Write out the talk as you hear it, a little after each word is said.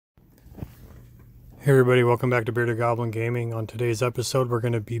Hey everybody, welcome back to Bearded Goblin Gaming. On today's episode, we're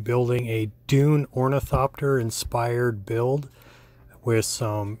going to be building a Dune ornithopter inspired build with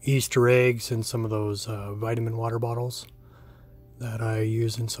some Easter eggs and some of those vitamin water bottles that I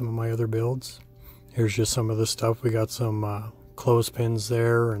use in some of my other builds. Here's just some of the stuff. We got some clothespins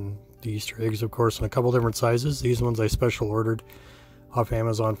there and the Easter eggs, of course, in a couple different sizes. These ones I special ordered off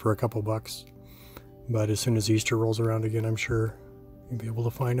Amazon for a couple bucks. But as soon as Easter rolls around again, I'm sure you'll be able to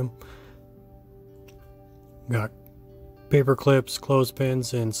find them. Got paper clips,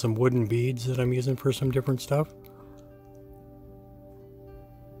 clothespins, and some wooden beads that I'm using for some different stuff.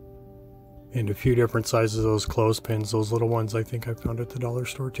 And a few different sizes of those clothespins, those little ones I think I found at the dollar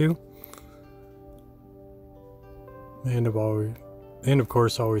store too. And of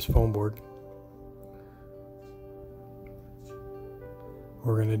course always foam board. What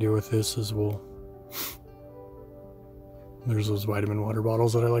we're gonna do with this is there's those vitamin water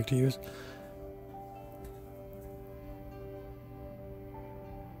bottles that I like to use.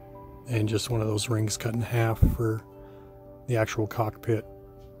 And just one of those rings cut in half for the actual cockpit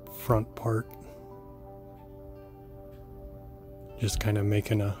front part. Just kind of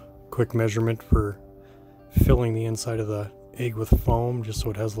making a quick measurement for filling the inside of the egg with foam, just so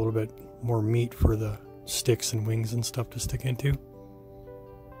it has a little bit more meat for the sticks and wings and stuff to stick into.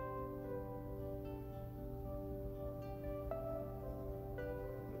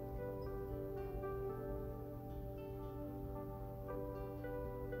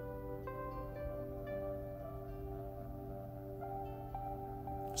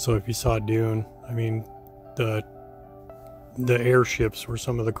 So if you saw Dune, I mean, the airships were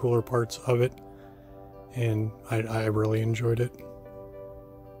some of the cooler parts of it, and I really enjoyed it.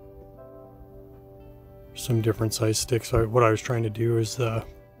 Some different size sticks. So what I was trying to do is the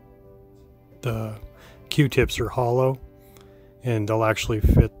Q-tips are hollow, and they'll actually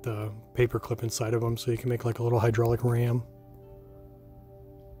fit the paper clip inside of them, so you can make like a little hydraulic ram.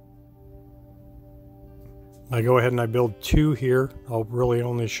 I go ahead and I build two here. I'll really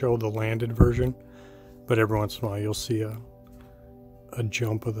only show the landed version, but every once in a while you'll see a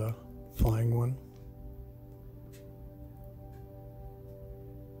jump of the flying one.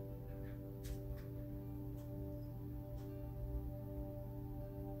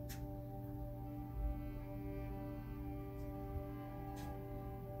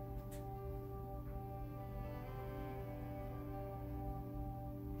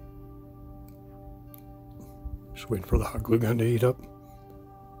 Just waiting for the hot glue gun to heat up.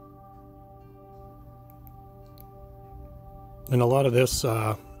 And a lot of this,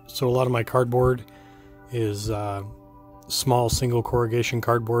 so a lot of my cardboard is small single corrugation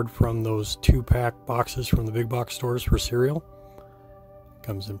cardboard from those 2-pack boxes from the big box stores for cereal.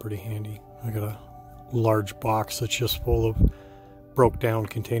 Comes in pretty handy. I got a large box that's just full of broke down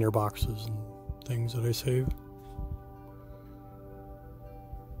container boxes and things that I save.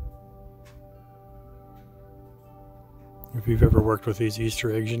 If you've ever worked with these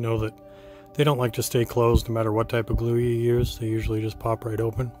Easter eggs, you know that they don't like to stay closed no matter what type of glue you use. They usually just pop right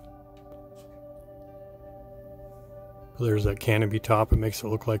open. There's that canopy top. It makes it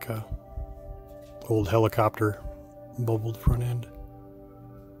look like a old helicopter bubbled front end.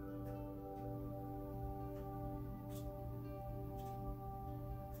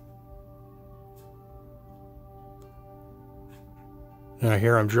 Now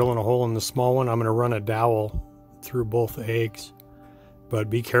here I'm drilling a hole in the small one. I'm going to run a dowel through both eggs, but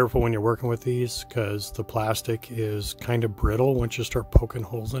be careful when you're working with these because the plastic is kind of brittle once you start poking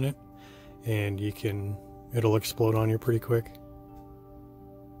holes in it, and it'll explode on you pretty quick.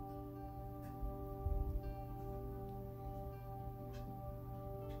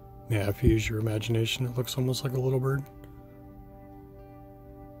 Yeah, if you use your imagination, it looks almost like a little bird.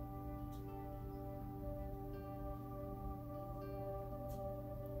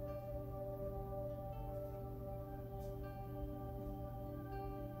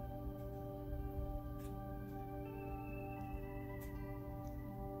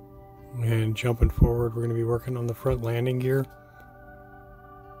 And jumping forward, we're going to be working on the front landing gear.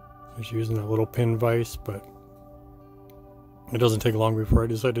 Just using that little pin vise, but it doesn't take long before I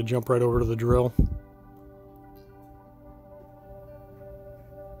decide to jump right over to the drill.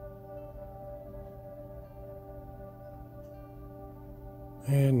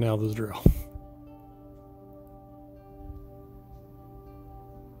 And now the drill.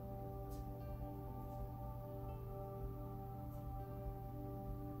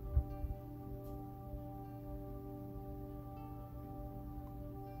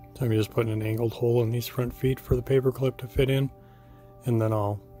 So I'm just putting an angled hole in these front feet for the paper clip to fit in, and then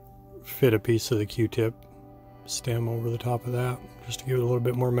I'll fit a piece of the Q-tip stem over the top of that just to give it a little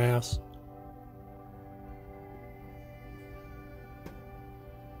bit more mass.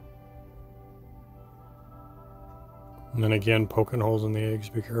 And then again, poking holes in the eggs,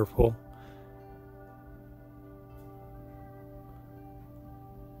 be careful.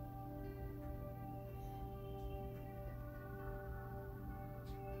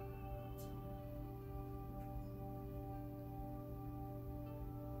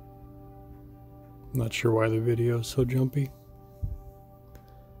 Not sure why the video is so jumpy.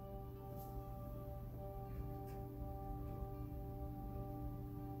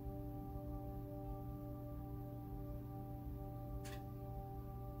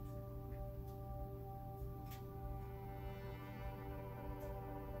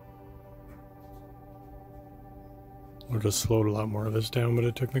 I just slowed a lot more of this down, but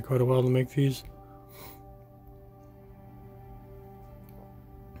it took me quite a while to make these.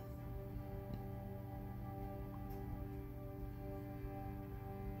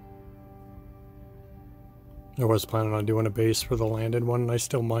 I was planning on doing a base for the landed one, and I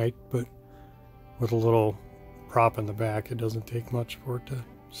still might, but with a little prop in the back, it doesn't take much for it to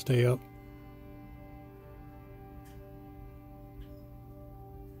stay up.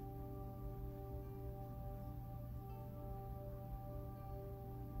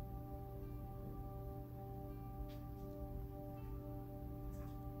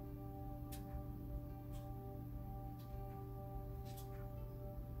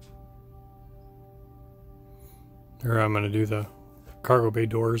 Here I'm going to do the cargo bay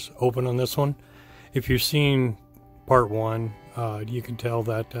doors open on this one. If you've seen part one, you can tell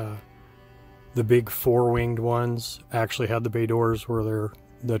that the big four-winged ones actually had the bay doors where they're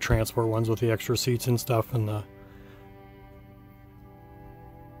the transport ones with the extra seats and stuff, and the,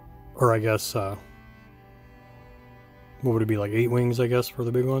 or I guess, what would it be, like 8 wings, I guess, for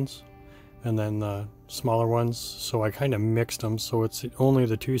the big ones, and then the smaller ones. So I kind of mixed them, so it's only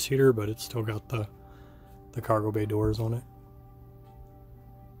the 2-seater, but it's still got the cargo bay doors on it.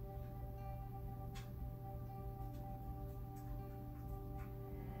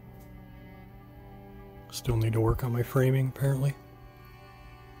 Still need to work on my framing, apparently.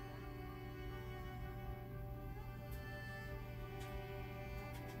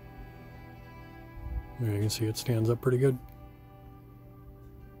 There you can see it stands up pretty good.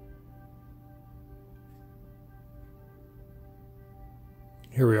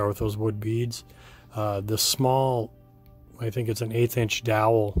 Here we are with those wood beads. The small, I think it's an 1/8 inch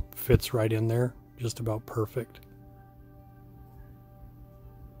dowel, fits right in there, just about perfect.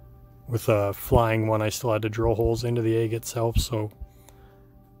 With a flying one, I still had to drill holes into the egg itself so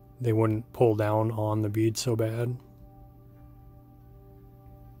they wouldn't pull down on the bead so bad.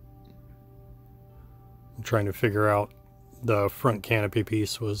 I'm trying to figure out, the front canopy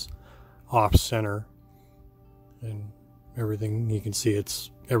piece was off center, and everything, you can see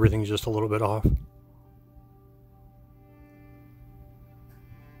everything's just a little bit off.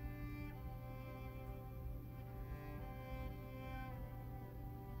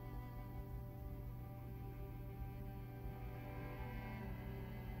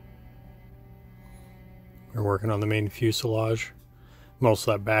 We're working on the main fuselage. Most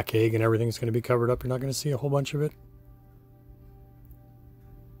of that back egg and everything's going to be covered up. You're not going to see a whole bunch of it.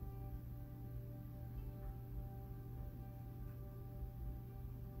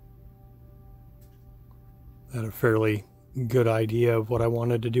 I had a fairly good idea of what I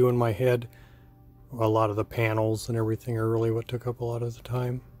wanted to do in my head. A lot of the panels and everything are really what took up a lot of the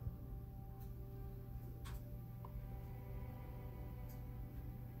time.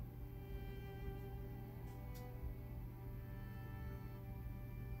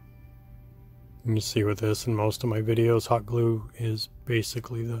 And you see with this in most of my videos, hot glue is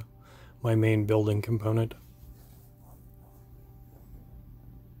basically my main building component.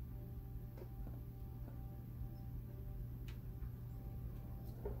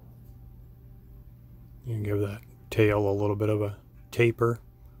 You can give that tail a little bit of a taper.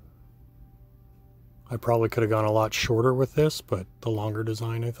 I probably could have gone a lot shorter with this, but the longer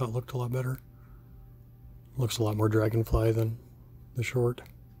design I thought looked a lot better. Looks a lot more dragonfly than the short.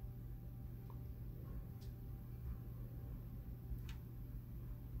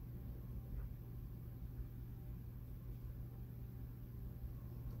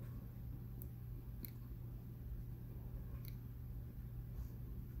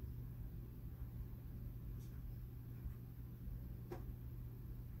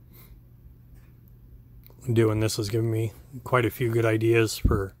 Doing this has given me quite a few good ideas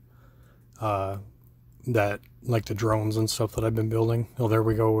for that, like the drones and stuff that I've been building. Oh, there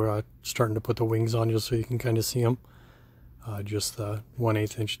we go. We're starting to put the wings on just so you can kind of see them. Just the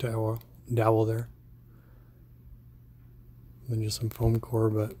 1/8 inch dowel there. Then just some foam core,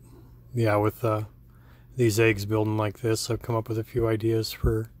 but yeah, with these eggs building like this, I've come up with a few ideas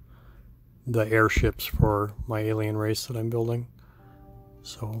for the airships for my alien race that I'm building.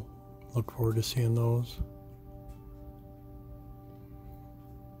 So look forward to seeing those.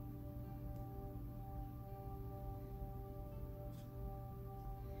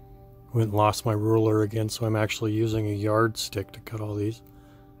 Went and lost my ruler again, so I'm actually using a yardstick to cut all these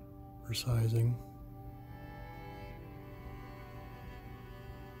for sizing.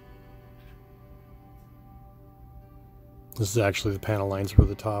 This is actually the panel lines for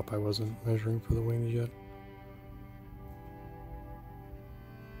the top. I wasn't measuring for the wings yet.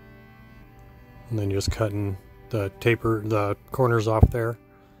 And then just cutting the corners off there.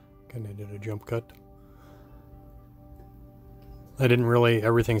 Kind of did a jump cut. I didn't really,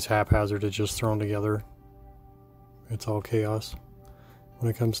 everything's haphazard, it's just thrown together. It's all chaos. When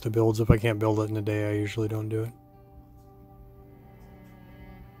it comes to builds, if I can't build it in a day, I usually don't do it.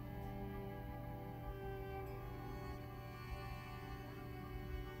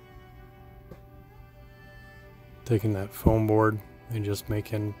 Taking that foam board and just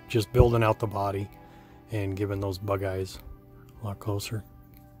building out the body and giving those bug eyes a lot closer.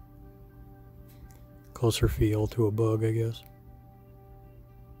 Closer feel to a bug, I guess.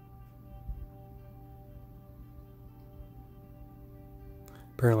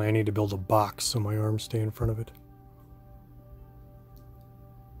 Apparently I need to build a box so my arms stay in front of it.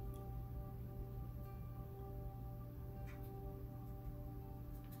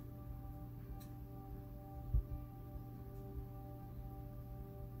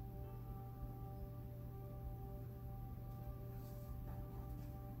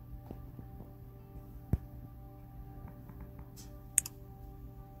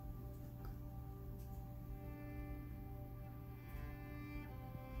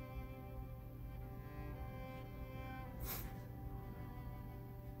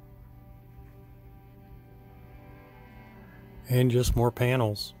 And just more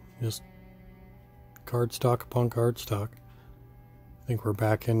panels, just cardstock upon cardstock. I think we're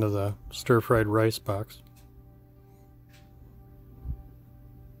back into the stir-fried rice box.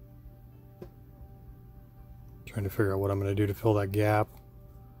 Trying to figure out what I'm going to do to fill that gap.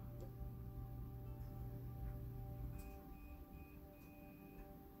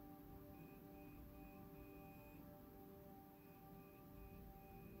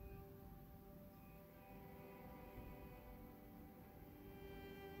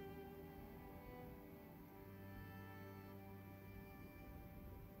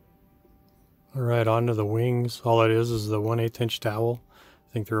 Alright, onto the wings. All it is the 1/8 inch dowel.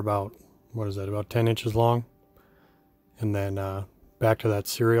 I think they're about, what is that, about 10 inches long. And then back to that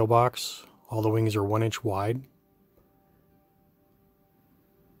cereal box. All the wings are 1 inch wide.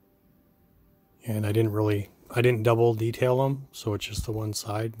 And I didn't double detail them, so it's just the one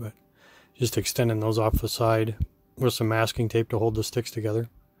side, but just extending those off the side with some masking tape to hold the sticks together.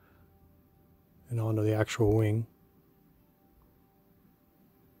 And onto the actual wing.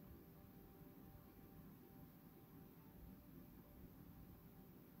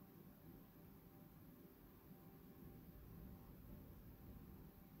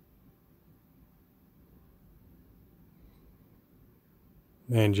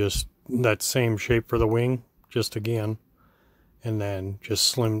 And just that same shape for the wing, just again. And then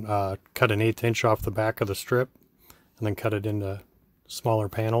just cut an 1/8 inch off the back of the strip, and then cut it into smaller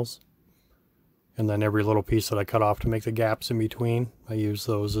panels. And then every little piece that I cut off to make the gaps in between, I use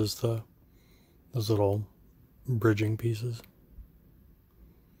those as those little bridging pieces.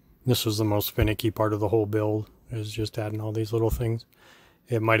 This was the most finicky part of the whole build, is just adding all these little things.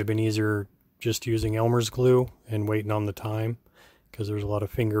 It might have been easier just using Elmer's glue and waiting on the time, because there's a lot of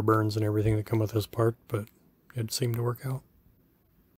finger burns and everything that come with this part, but it seemed to work out.